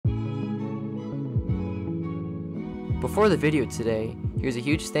Before the video today, here's a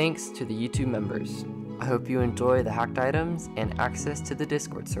huge thanks to the YouTube members. I hope you enjoy the hacked items and access to the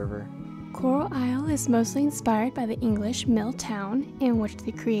Discord server. Coral Isle is mostly inspired by the English mill town in which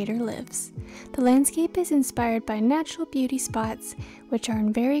the creator lives. The landscape is inspired by natural beauty spots which are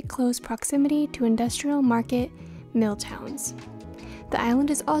in very close proximity to industrial market mill towns. The island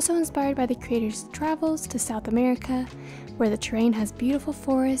is also inspired by the creator's travels to South America, where the terrain has beautiful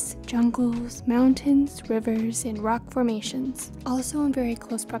forests, jungles, mountains, rivers, and rock formations, also in very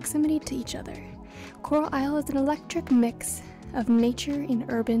close proximity to each other. Coral Isle is an eclectic mix of nature and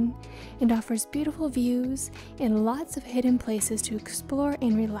urban and offers beautiful views and lots of hidden places to explore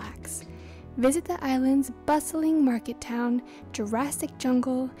and relax. Visit the island's bustling market town, jurassic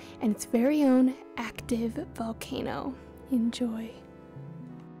jungle, and its very own active volcano. Enjoy.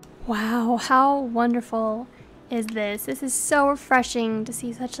 Wow, how wonderful is this? This is so refreshing to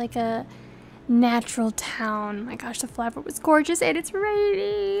see such like a natural town. My gosh, the flower was gorgeous and it's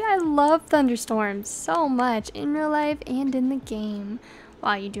rainy. I love thunderstorms so much in real life and in the game.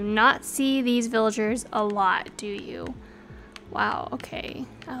 Wow, you do not see these villagers a lot, do you? Wow, okay,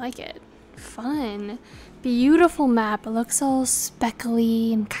 I like it. Fun. Beautiful map. It looks all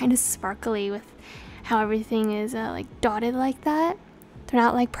speckly and kind of sparkly with how everything is like dotted like that. They're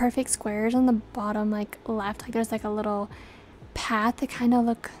not like perfect squares on the bottom like left. Like there's like a little path that kind of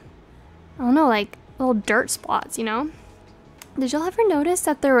look, I don't know, like little dirt spots, you know? Did y'all ever notice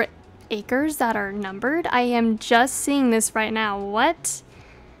that there were acres that are numbered? I am just seeing this right now. What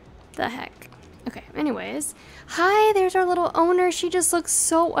the heck? Okay, anyways. Hi, there's our little owner. She just looks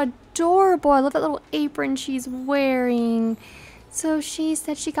so adorable. I love that little apron she's wearing. So she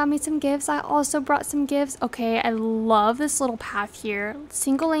said she got me some gifts. I also brought some gifts. Okay, I love this little path here.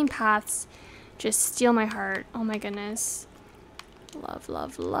 Single lane paths just steal my heart. Oh my goodness. Love,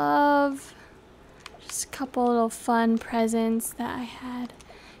 love, love. Just a couple little fun presents that I had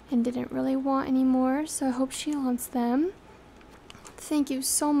and didn't really want anymore. So I hope she wants them. Thank you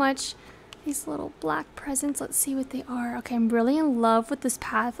so much. These little black presents. Let's see what they are. Okay, I'm really in love with this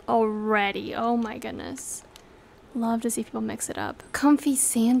path already. Oh my goodness. Love to see people mix it up. Comfy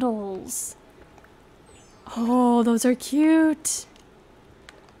sandals. Oh, those are cute.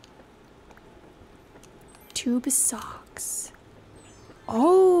 Tube socks.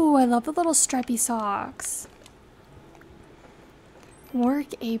 Oh, I love the little stripy socks. Work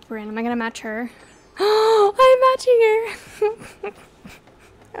apron. Am I gonna match her? Oh, I'm matching her.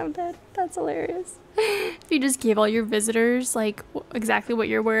 I'm dead. That's hilarious. If you just give all your visitors like exactly what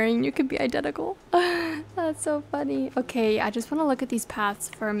you're wearing, you could be identical. That's so funny. Okay, I just want to look at these paths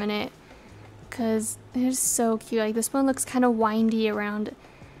for a minute because they're so cute. Like this one looks kind of windy around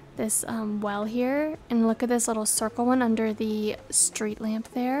this well here, and look at this little circle one under the street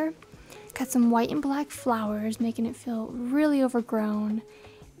lamp there. Got some white and black flowers, making it feel really overgrown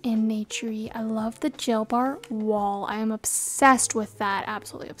and naturey. I love the jail bar wall. I am obsessed with that.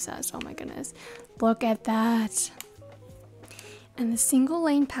 Absolutely obsessed. Oh my goodness. Look at that. And the single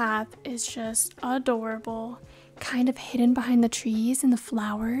lane path is just adorable. Kind of hidden behind the trees and the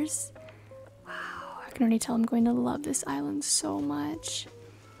flowers. Wow. I can already tell I'm going to love this island so much.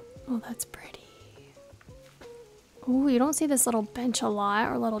 Oh, that's pretty. Oh, you don't see this little bench a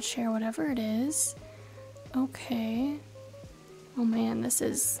lot or little chair, whatever it is. Okay. Oh man, this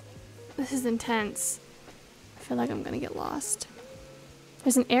is intense. I feel like I'm gonna get lost.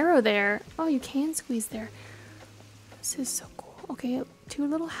 There's an arrow there. Oh, you can squeeze there. This is so cool. Okay, two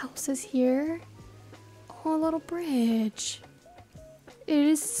little houses here. Oh, a little bridge. It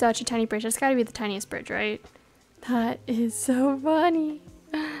is such a tiny bridge. That's gotta be the tiniest bridge, right? That is so funny.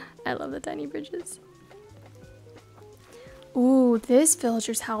 I love the tiny bridges. Ooh, this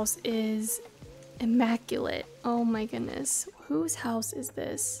villager's house is immaculate. Oh my goodness. Whose house is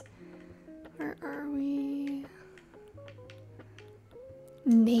this? Where are we?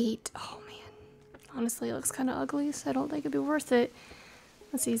 Nate. Oh man. Honestly, it looks kind of ugly, so I don't think it'd be worth it.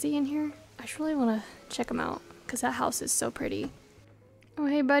 Let's see, is he in here? I just really want to check him out because that house is so pretty. Oh,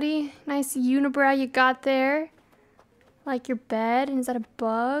 hey buddy. Nice unibrow you got there. Like your bed. And is that a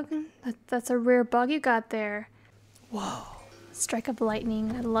bug? That's a rare bug you got there. Whoa. Strike of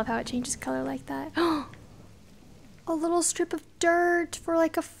lightning. I love how it changes color like that. A little strip of dirt for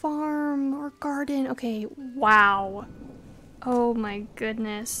like a farm or garden. Okay, wow. Oh my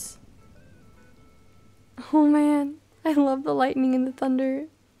goodness. Oh man, I love the lightning and the thunder.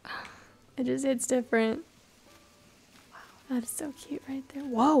 It's different. Wow, that is so cute right there.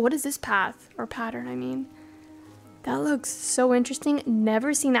 Whoa, what is this path? Or pattern, I mean. That looks so interesting.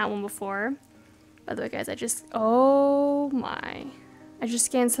 Never seen that one before. By the way, guys, oh my. I just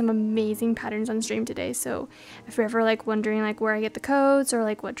scanned some amazing patterns on stream today, so if you're ever like wondering like where I get the codes or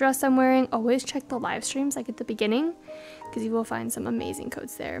like what dress I'm wearing, always check the live streams like at the beginning, because you will find some amazing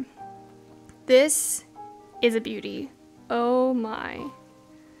codes there. This is a beauty. Oh my.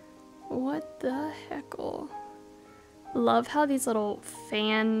 What the heckle? Love how these little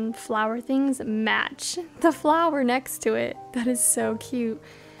fan flower things match the flower next to it. That is so cute.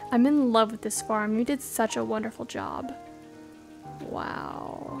 I'm in love with this farm. You did such a wonderful job.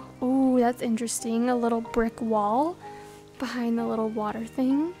 Wow. Ooh, that's interesting. A little brick wall behind the little water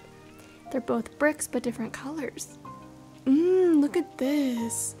thing. They're both bricks but different colors. Look at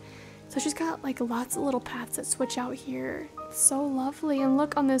this. So she's got like lots of little paths that switch out here. It's so lovely. And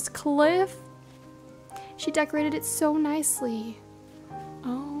look on this cliff. She decorated it so nicely.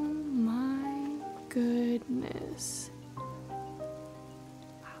 Oh my goodness.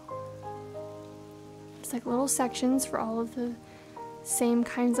 Wow. It's like little sections for all of the same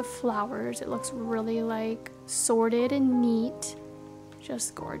kinds of flowers. It looks really like sorted and neat.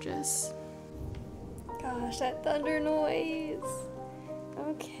 Just gorgeous. Gosh, that thunder noise.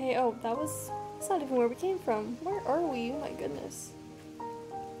 Okay, oh, that's not even where we came from. Where are we? Oh my goodness.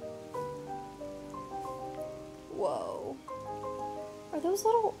 Whoa. Are those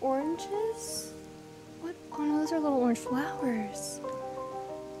little oranges? What? Oh no, those are little orange flowers.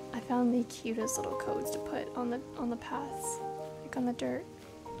 I found the cutest little codes to put on the paths, like on the dirt.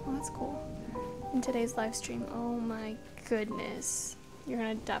 Oh, that's cool. In today's live stream. Oh my goodness. You're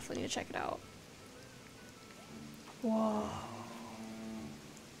gonna definitely need to check it out. Whoa.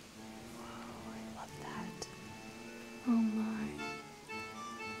 Oh my.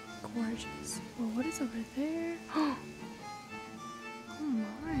 Gorgeous. Well, what is over there? Oh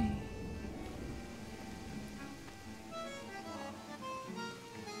my.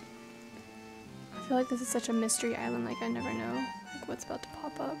 I feel like this is such a mystery island, like I never know like what's about to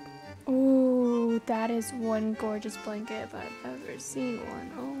pop up. Oh, that is one gorgeous blanket if I've ever seen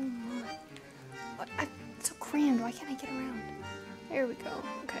one. Oh my. What? It's so crammed. Why can't I get around? There we go.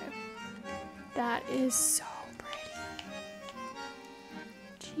 Okay. That is so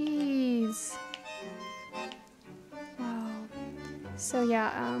jeez. Wow. So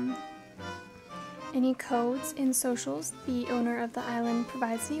yeah, any codes in socials the owner of the island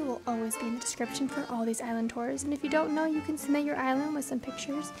provides me will always be in the description for all these island tours. And if you don't know, you can submit your island with some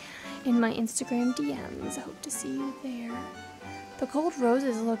pictures in my Instagram DMs. I hope to see you there. The cold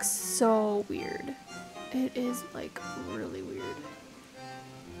roses look so weird. It is like really weird.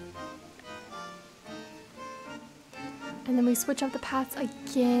 And then we switch up the paths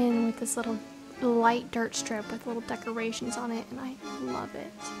again with this little light dirt strip with little decorations on it, and I love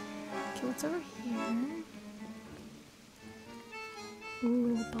it. Okay, what's over here?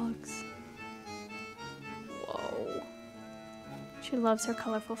 Ooh, little bugs. Whoa. She loves her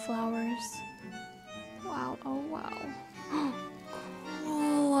colorful flowers. Wow, oh wow.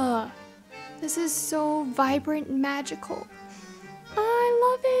 Cool. This is so vibrant and magical. I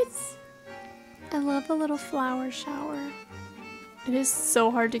love it. I love the little flower shower. It is so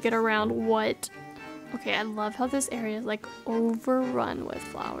hard to get around. What? Okay, I love how this area is like overrun with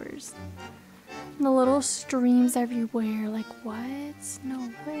flowers. And the little streams everywhere. Like what? No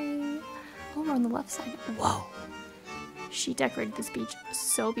way. Oh, we're on the left side. Whoa. She decorated this beach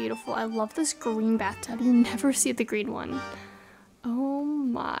so beautiful. I love this green bathtub. You never see the green one. Oh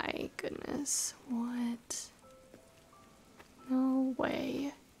my goodness. What? No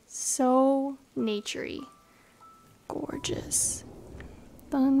way. So naturey. Gorgeous.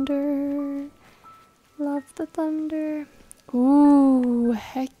 Thunder. Love the thunder. Ooh,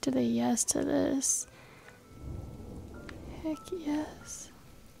 heck to the yes to this. Heck yes.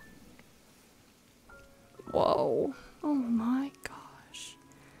 Whoa. Oh my gosh.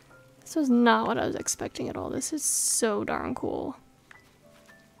 This was not what I was expecting at all. This is so darn cool.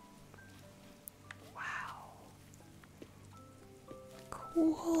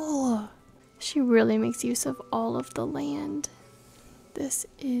 Cool. She really makes use of all of the land. This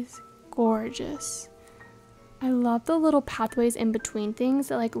is gorgeous. I love the little pathways in between things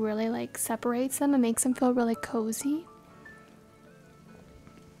that like really like separates them and makes them feel really cozy.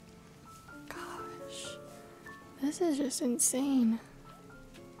 Gosh, this is just insane.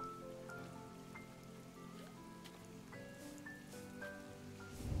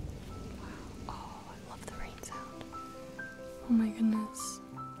 Wow. Oh, I love the rain sound. Oh my goodness.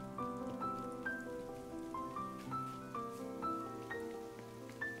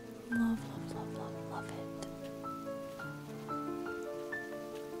 Love, love, love, love, love it.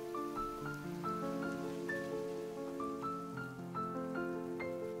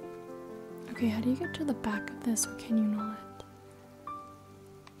 Okay, how do you get to the back of this, or can you not?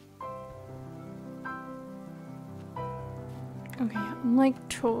 Okay, I'm like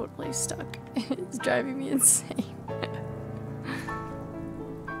totally stuck. It's driving me insane.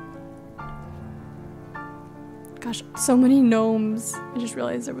 Gosh, so many gnomes. I just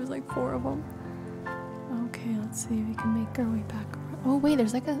realized there was like 4 of them. Okay, let's see if we can make our way back. Oh wait,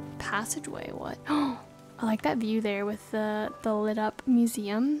 there's like a passageway. What? Oh, I like that view there with the lit up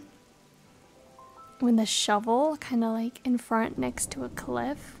museum. With the shovel kind of like in front next to a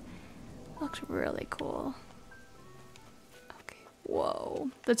cliff. Looks really cool. Okay, whoa.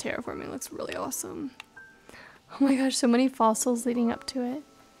 The terraforming looks really awesome. Oh my gosh, so many fossils leading up to it.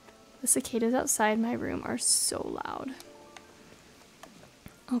 The cicadas outside my room are so loud.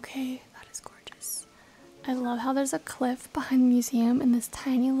 Okay, that is gorgeous. I love how there's a cliff behind the museum and this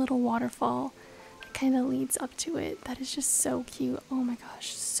tiny little waterfall that kind of leads up to it. That is just so cute. Oh my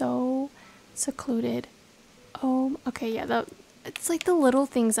gosh, so secluded. Oh, okay, yeah, it's like the little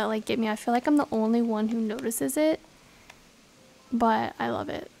things that like get me. I feel like I'm the only one who notices it, but I love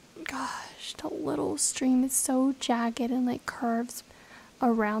it. Gosh, the little stream is so jagged and like curves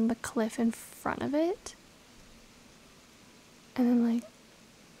around the cliff in front of it, and then like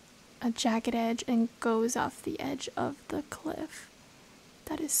a jagged edge and goes off the edge of the cliff.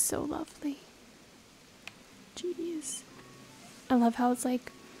 That is so lovely. Jeez. I love how it's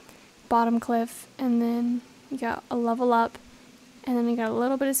like bottom cliff and then you got a level up and then you got a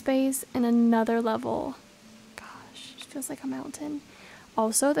little bit of space and another level. Gosh, it feels like a mountain.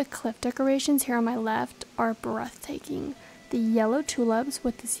 Also, the cliff decorations here on my left are breathtaking. The yellow tulips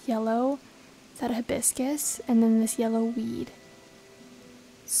with this yellow, is that a hibiscus? And then this yellow weed.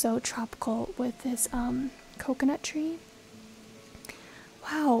 So tropical with this coconut tree.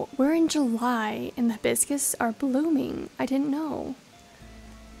 Wow, we're in July and the hibiscus are blooming. I didn't know.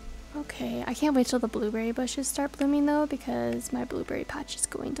 Okay, I can't wait till the blueberry bushes start blooming though, because my blueberry patch is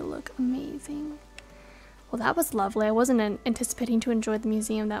going to look amazing. Well, that was lovely. I wasn't anticipating to enjoy the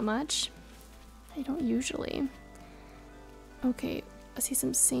museum that much. I don't usually. Okay, I see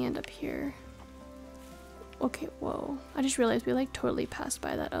some sand up here. Okay, whoa. I just realized we like totally passed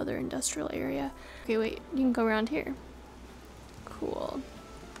by that other industrial area. Okay, wait, you can go around here. Cool.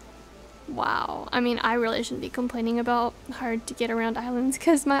 Wow. I mean, I really shouldn't be complaining about hard to get around islands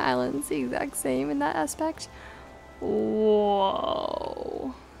because my island's the exact same in that aspect.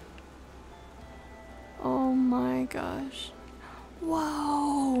 Whoa. Oh my gosh.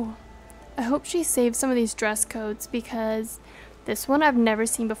 Whoa. I hope she saved some of these dress codes because this one I've never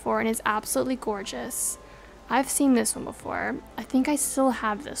seen before and is absolutely gorgeous. I've seen this one before. I think I still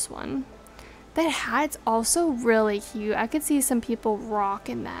have this one. That hat's also really cute. I could see some people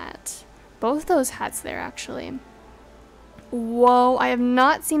rocking that. Both those hats there, actually. Whoa, I have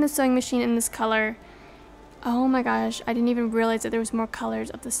not seen the sewing machine in this color. Oh my gosh, I didn't even realize that there was more colors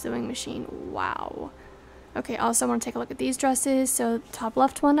of the sewing machine. Wow. Okay, also I want to take a look at these dresses. So the top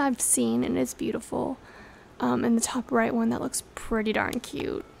left one I've seen and it's beautiful. And the top right one, that looks pretty darn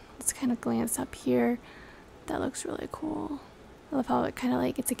cute. Let's kind of glance up here. That looks really cool. I love how it kind of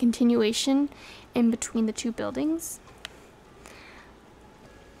like, it's a continuation in between the two buildings.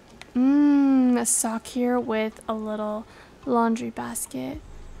 A sock here with a little laundry basket.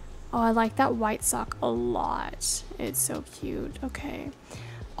 Oh, I like that white sock a lot. It's so cute. Okay.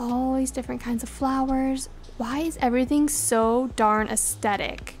 All these different kinds of flowers. Why is everything so darn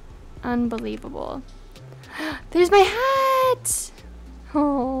aesthetic? Unbelievable. There's my hat!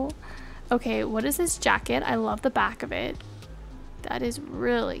 Oh. Okay, what is this jacket? I love the back of it. That is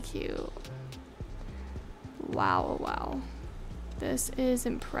really cute. Wow, wow. This is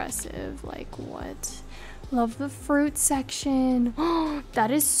impressive. Like, what? Love the fruit section. Oh, that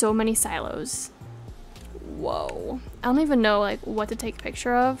is so many silos. Whoa. I don't even know, like, what to take a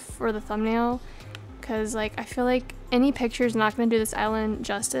picture of for the thumbnail. Because, like, I feel like any picture is not going to do this island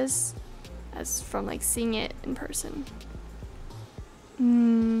justice as from, like, seeing it in person.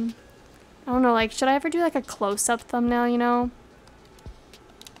 I don't know, like, should I ever do, like, a close-up thumbnail, you know?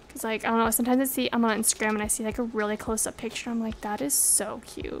 Because, like, I don't know, sometimes I'm on Instagram and I see, like, a really close-up picture. I'm like, that is so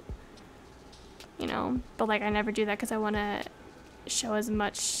cute. You know? But, like, I never do that because I want to show as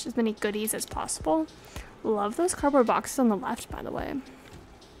many goodies as possible. Love those cardboard boxes on the left, by the way.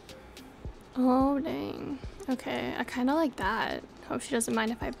 Oh, dang. Okay, I kind of like that. Hope she doesn't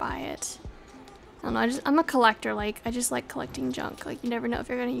mind if I buy it. I don't know, I'm a collector. Like, I just like collecting junk. Like, you never know if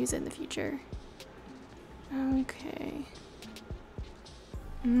you're going to use it in the future. Okay.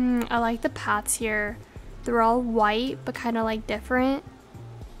 I like the paths here. They're all white, but kind of like different.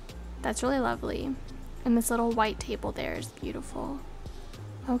 That's really lovely. And this little white table there is beautiful.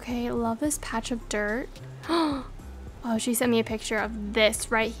 Okay, love this patch of dirt. Oh, she sent me a picture of this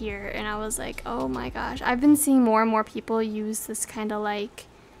right here, and I was like, oh my gosh. I've been seeing more and more people use this kind of like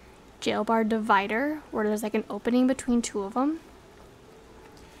jail bar divider where there's like an opening between two of them.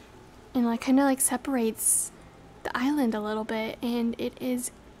 And like kind of like separates the island a little bit, and it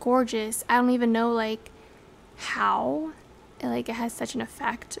is gorgeous. I don't even know like how it has such an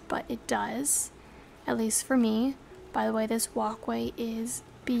effect, but it does, at least for me. By the way, this walkway is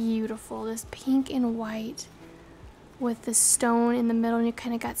beautiful. This pink and white with the stone in the middle, and you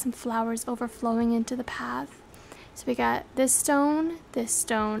kind of got some flowers overflowing into the path. So we got this stone,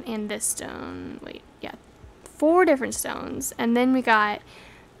 and this stone. Wait, yeah, 4 different stones. And then we got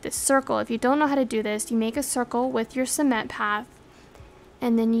this circle. If you don't know how to do this, you make a circle with your cement path,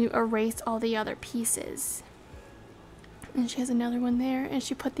 and then you erase all the other pieces. And she has another one there, and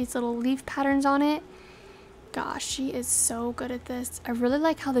she put these little leaf patterns on it. Gosh, she is so good at this. I really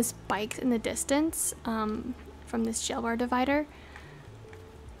like how this spikes in the distance from this jail bar divider.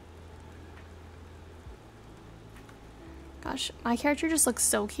 Gosh, my character just looks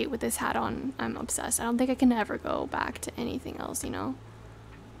so cute with this hat on. I'm obsessed. I don't think I can ever go back to anything else, you know?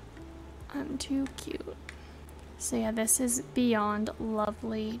 I'm too cute. So yeah, this is beyond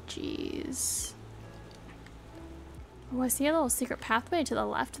lovely. Jeez. Oh, I see a little secret pathway to the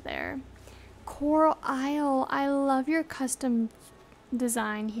left there. Coral Isle. I love your custom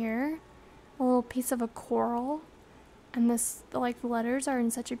design here. A little piece of a coral. And this, like, the letters are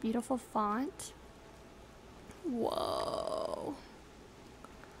in such a beautiful font. Whoa.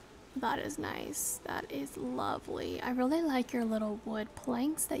 That is nice. That is lovely. I really like your little wood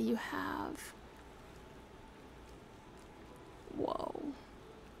planks that you have. Whoa.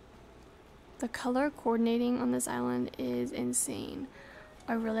 The color coordinating on this island is insane.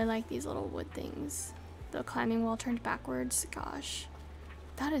 I really like these little wood things. The climbing wall turned backwards. Gosh.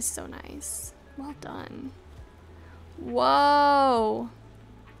 That is so nice. Well done. Whoa.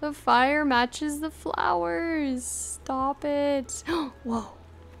 The fire matches the flowers. Stop it. Whoa.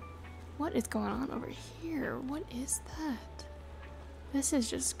 What is going on over here? What is that? This is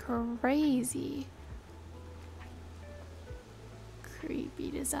just crazy.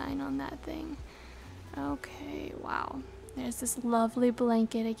 Creepy design on that thing. Okay, wow. There's this lovely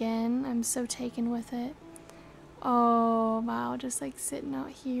blanket again. I'm so taken with it. Oh, wow. Just like sitting out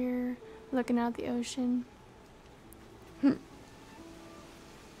here, looking out the ocean.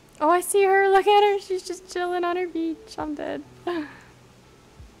 Oh, I see her. Look at her. She's just chilling on her beach. I'm dead.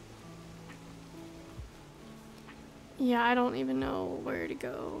 Yeah, I don't even know where to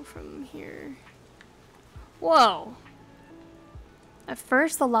go from here. Whoa. At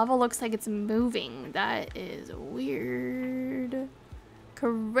first, the lava looks like it's moving. That is weird.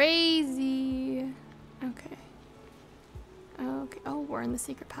 Crazy. Okay. Okay. Oh, we're in the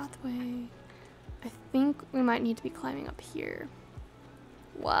secret pathway. I think we might need to be climbing up here.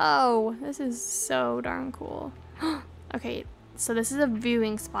 Whoa. This is so darn cool. Okay. So this is a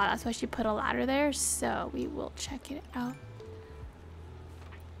viewing spot. That's why she put a ladder there. So we will check it out.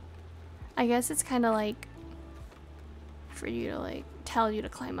 I guess it's kind of like for you to like tell you to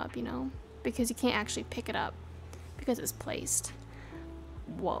climb up, you know, because you can't actually pick it up because it's placed.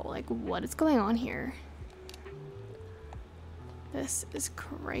 Whoa, like what is going on here? This is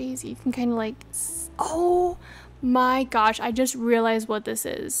crazy. You can kind of like, oh my gosh, I just realized what this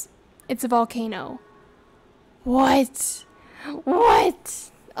is. It's a volcano. What?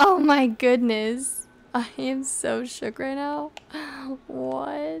 What? Oh my goodness. I am so shook right now.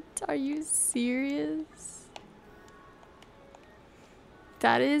 What? Are you serious?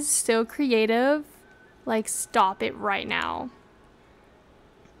 That is so creative. Like, stop it right now.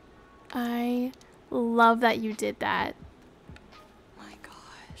 I love that you did that. My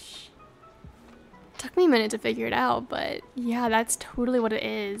gosh. Took me a minute to figure it out, but yeah, that's totally what it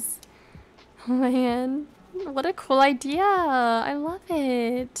is. Oh man. What a cool idea. I love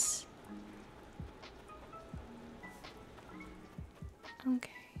it.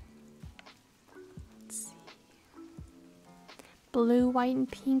 Okay. Let's see. Blue, white, and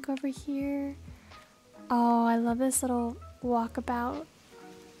pink over here. Oh, I love this little walkabout.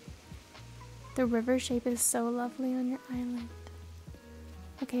 The river shape is so lovely on your island.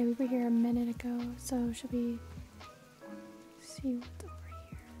 Okay, we were here a minute ago, so should we see what's over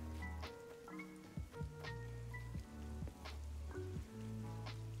here?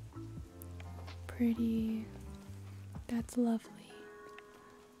 Pretty. That's lovely.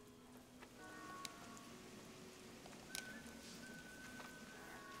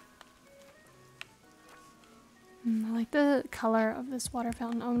 I like the color of this water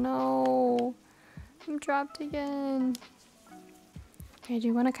fountain. Oh no, I'm trapped again. Okay, I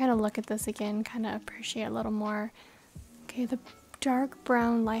do want to kind of look at this again, kind of appreciate a little more Okay, the dark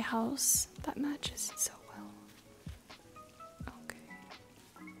brown lighthouse. That matches so well. Okay.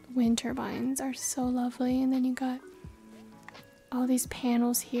 Wind turbines are so lovely. And then you got all these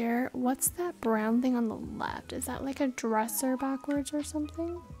panels here. What's that brown thing on the left? Is that like a dresser backwards or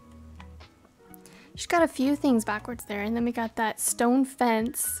something? She's got a few things backwards there. And then we got that stone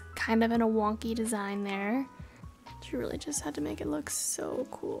fence, kind of in a wonky design there. She really just had to make it look so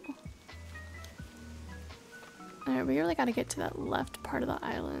cool. Alright, we really gotta get to that left part of the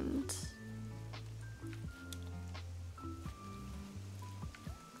island.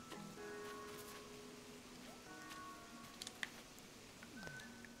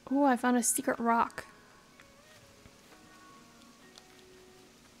 Oh, I found a secret rock.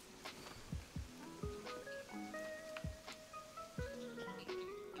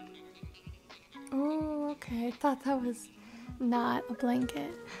 Oh, okay. I thought that was not a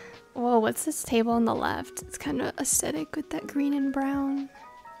blanket. Whoa, what's this table on the left? It's kind of aesthetic with that green and brown.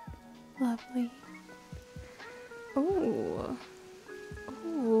 Lovely. Oh.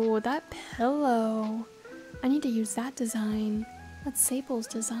 Oh, that pillow. I need to use that design. That's Sable's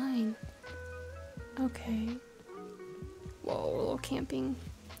design. Okay. Whoa, a little camping.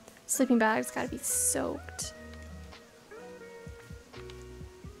 Sleeping bag's gotta be soaked.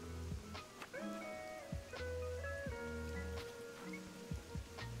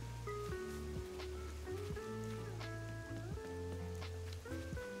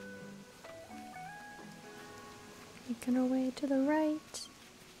 Making our way to the right.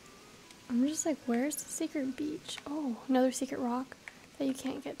 I'm just like, where's the secret beach? Oh, another secret rock that you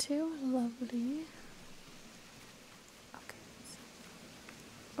can't get to. Lovely. Okay.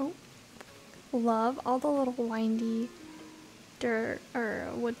 Oh, love all the little windy dirt or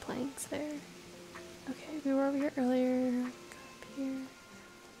wood planks there. Okay, we were over here earlier. Go up here.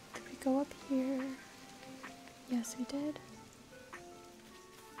 Did we go up here? Yes, we did.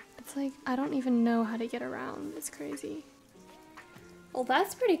 It's like, I don't even know how to get around. It's crazy. Well,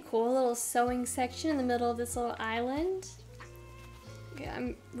 that's pretty cool. A little sewing section in the middle of this little island. Okay,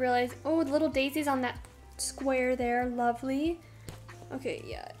 I'm realizing, oh, the little daisies on that square there. Lovely. Okay,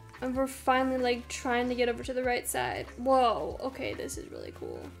 yeah. And we're finally like trying to get over to the right side. Whoa, okay, this is really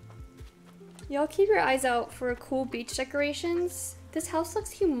cool. Y'all keep your eyes out for cool beach decorations. This house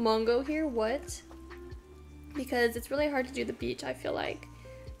looks humongo here. What? Because it's really hard to do the beach, I feel like.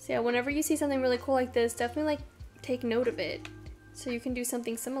 So yeah, whenever you see something really cool like this, definitely like take note of it so you can do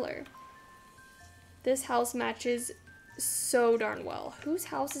something similar. This house matches so darn well. Whose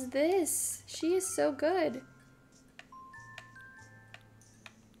house is this? She is so good.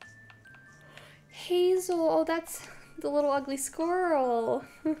 Hazel, oh, that's the little ugly squirrel.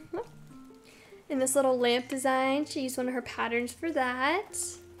 And this little lamp design, she used one of her patterns for that.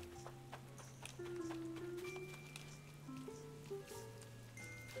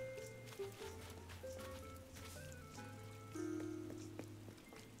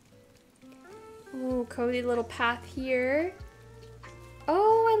 Ooh, cozy little path here.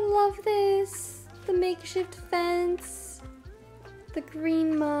 Oh, I love this. The makeshift fence. The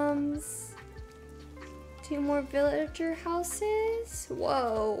green mums. 2 more villager houses.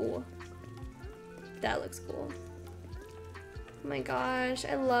 Whoa. That looks cool. Oh my gosh,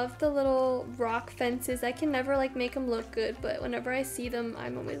 I love the little rock fences. I can never like make them look good, but whenever I see them,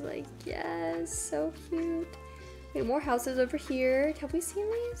 I'm always like, yes, so cute. Wait, more houses over here. Have we seen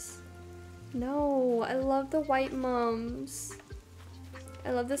these? No, I love the white mums.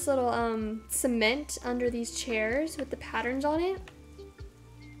 I love this little cement under these chairs with the patterns on it.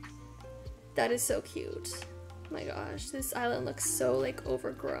 That is so cute. Oh my gosh, this island looks so like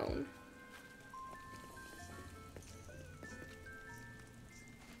overgrown.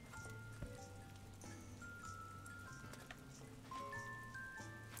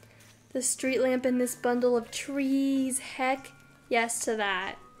 The street lamp in this bundle of trees. Heck yes to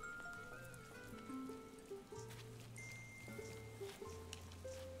that.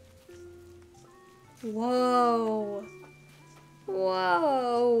 Whoa.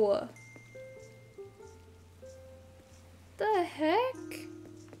 Whoa. The heck?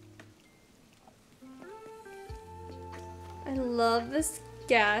 I love this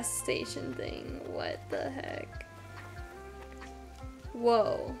gas station thing. What the heck?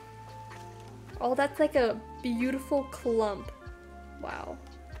 Whoa. Oh, that's like a beautiful clump. Wow.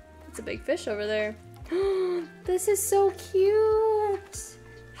 That's a big fish over there. This is so cute.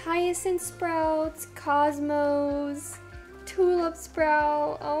 Hyacinth sprouts, cosmos, tulip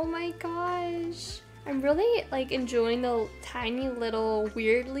sprout. Oh my gosh. I'm really like enjoying the tiny little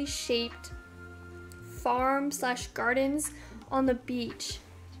weirdly shaped farm/gardens on the beach.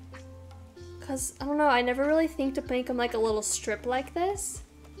 Because, I don't know, I never really think to make them like a little strip like this.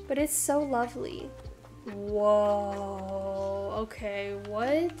 But it's so lovely. Whoa. Okay,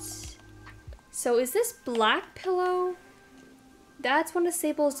 what? So is this black pillow? That's one of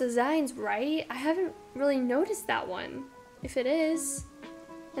Sable's designs, right? I haven't really noticed that one. If it is.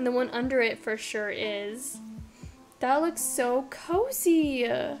 And the one under it for sure is. That looks so cozy.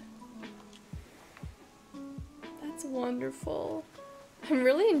 That's wonderful. I'm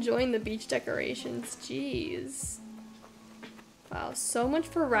really enjoying the beach decorations. Jeez. Wow, so much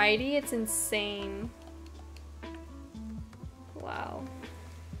variety. It's insane. Wow.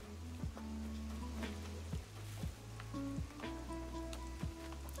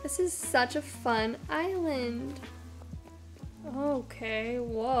 This is such a fun island. Okay,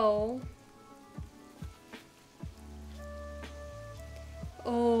 whoa.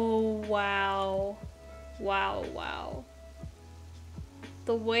 Oh, wow. Wow, wow.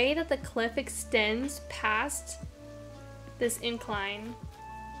 The way that the cliff extends past this incline.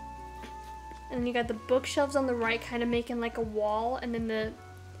 And then you got the bookshelves on the right kind of making like a wall, and then the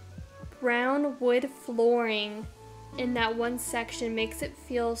brown wood flooring in that one section makes it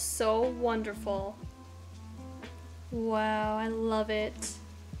feel so wonderful. Wow, I love it.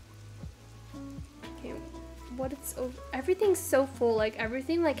 Okay, what it's everything's so full, like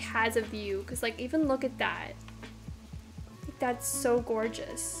everything like has a view, cause like even look at that. Like, that's so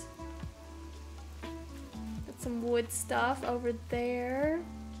gorgeous. Got some wood stuff over there.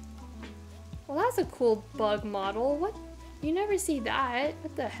 Well, that's a cool bug model. What? You never see that.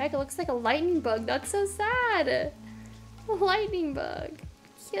 What the heck? It looks like a lightning bug. That's so sad. A lightning bug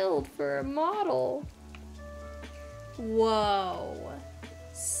killed for a model. Whoa.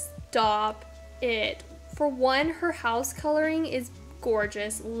 Stop it. For one, her house coloring is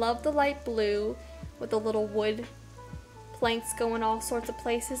gorgeous. Love the light blue with the little wood planks going all sorts of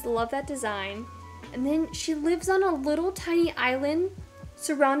places. Love that design. And then she lives on a little tiny island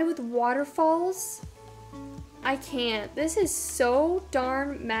surrounded with waterfalls. I can't. This is so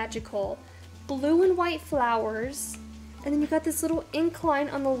darn magical. Blue and white flowers. And then you got this little incline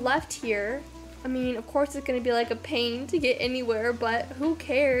on the left here. I mean, of course it's gonna be like a pain to get anywhere, but who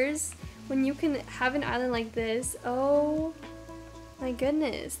cares when you can have an island like this? Oh my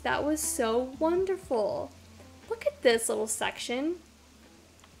goodness, that was so wonderful. Look at this little section.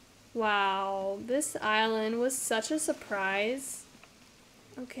 Wow, this island was such a surprise.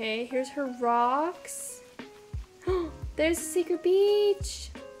 Okay, here's her rocks. There's a secret beach.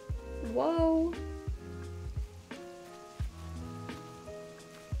 Whoa.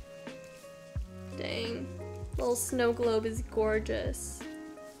 Dang. Little snow globe is gorgeous.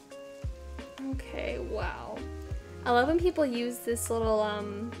 Okay, wow. I love when people use this little,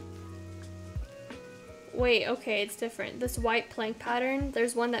 wait, okay, it's different. This white plank pattern,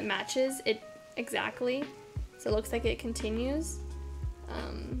 there's one that matches it exactly. So it looks like it continues.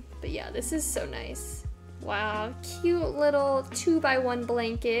 But yeah, this is so nice. Wow, cute little 2x1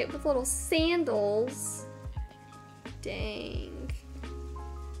 blanket with little sandals. Dang.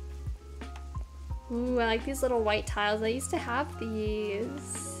 Ooh, I like these little white tiles. I used to have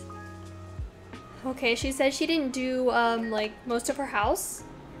these. Okay, she said she didn't do like most of her house.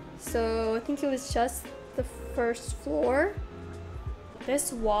 So I think it was just the first floor.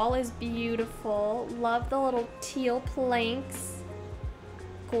 This wall is beautiful. Love the little teal planks.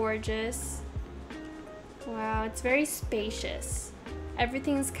 Gorgeous. Wow, it's very spacious.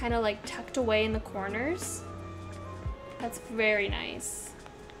 Everything's kind of like tucked away in the corners. That's very nice.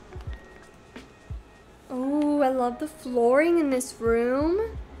 Oh, I love the flooring in this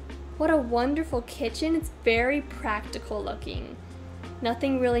room. What a wonderful kitchen. It's very practical looking.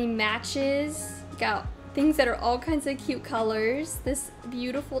 Nothing really matches. Got things that are all kinds of cute colors. This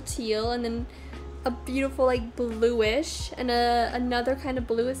beautiful teal, and then a beautiful like bluish, and another kind of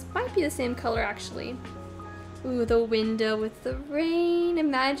bluish. Might be the same color actually. Ooh, the window with the rain.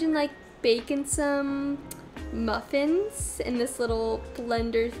 Imagine like baking some muffins in this little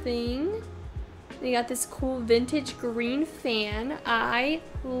blender thing. You got this cool vintage green fan. I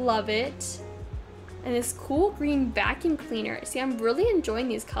love it. And this cool green vacuum cleaner. See, I'm really enjoying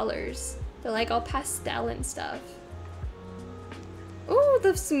these colors. They're like all pastel and stuff. Ooh, the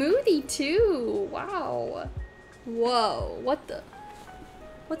smoothie too. Wow. Whoa, what the?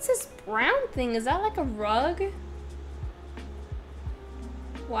 What's this brown thing? Is that like a rug?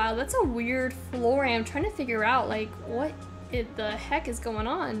 Wow, that's a weird flooring. I'm trying to figure out like what the heck is going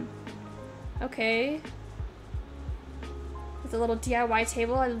on. Okay. With a little DIY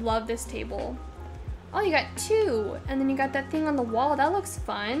table. I love this table. Oh, you got two. And then you got that thing on the wall. That looks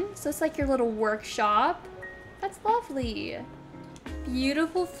fun. So it's like your little workshop. That's lovely.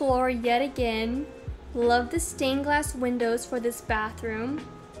 Beautiful floor yet again. Love the stained glass windows for this bathroom.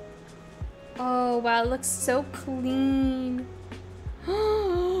 Oh wow, it looks so clean.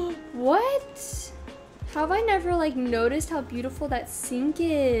 What? How have I never like noticed how beautiful that sink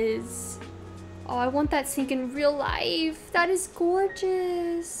is? Oh, I want that sink in real life. That is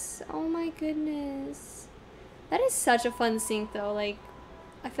gorgeous. Oh my goodness. That is such a fun sink though. Like,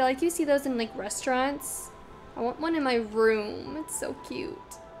 I feel like you see those in like restaurants. I want one in my room. It's so cute.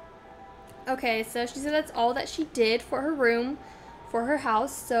 Okay, so she said that's all that she did for her room, for her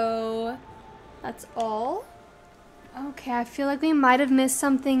house. So that's all. Okay, I feel like we might have missed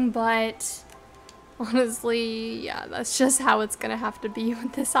something, but honestly, yeah, that's just how it's gonna have to be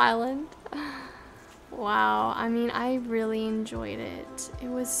with this island. Wow, I mean, I really enjoyed it. It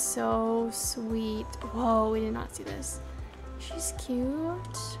was so sweet. Whoa, we did not see this. She's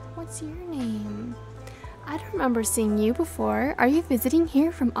cute. What's your name? I don't remember seeing you before. Are you visiting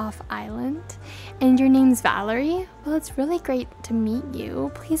here from off island? And your name's Valerie? Well, it's really great to meet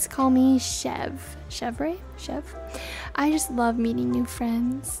you. Please call me Chev. Chevre? Chev? I just love meeting new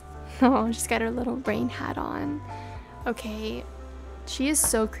friends. Oh, she's got her little rain hat on. Okay, she is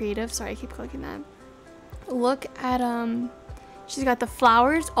so creative. Sorry, I keep clicking that. Look at, she's got the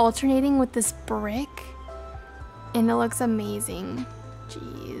flowers alternating with this brick. And it looks amazing.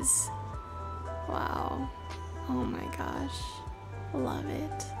 Jeez. Wow. Oh my gosh. Love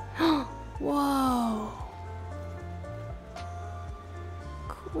it. Whoa.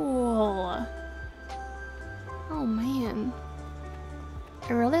 Cool. Oh man.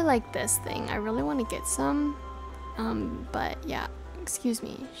 I really like this thing. I really want to get some. But yeah. Excuse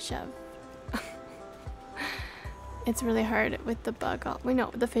me, Chev. It's really hard with the bug. Wait,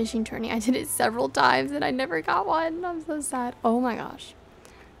 no, the fishing tourney. I did it several times and I never got one. I'm so sad. Oh my gosh.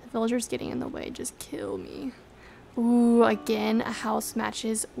 The villagers getting in the way just kill me. Ooh, again, a house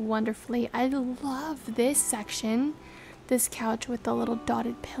matches wonderfully. I love this section. This couch with the little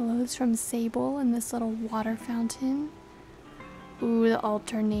dotted pillows from Sable and this little water fountain. Ooh, the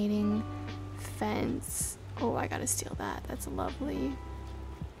alternating fence. Oh, I gotta steal that. That's lovely.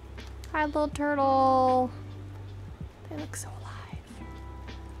 Hi, little turtle. They look so alive.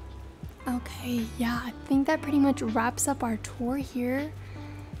 Okay, yeah, I think that pretty much wraps up our tour here.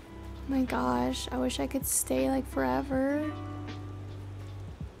 Oh my gosh, I wish I could stay like forever.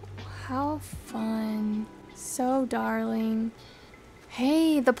 How fun. So darling.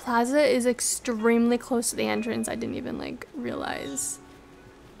 Hey, the plaza is extremely close to the entrance. I didn't even like realize.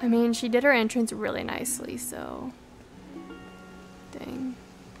 I mean, she did her entrance really nicely, so dang.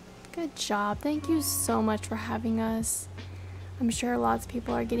 Good job. Thank you so much for having us. I'm sure lots of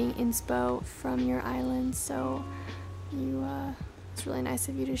people are getting inspo from your island, so it's really nice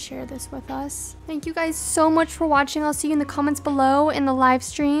of you to share this with us. Thank you guys so much for watching. I'll see you in the comments below in the live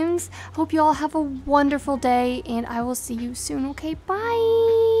streams. Hope you all have a wonderful day, and I will see you soon. Okay, bye.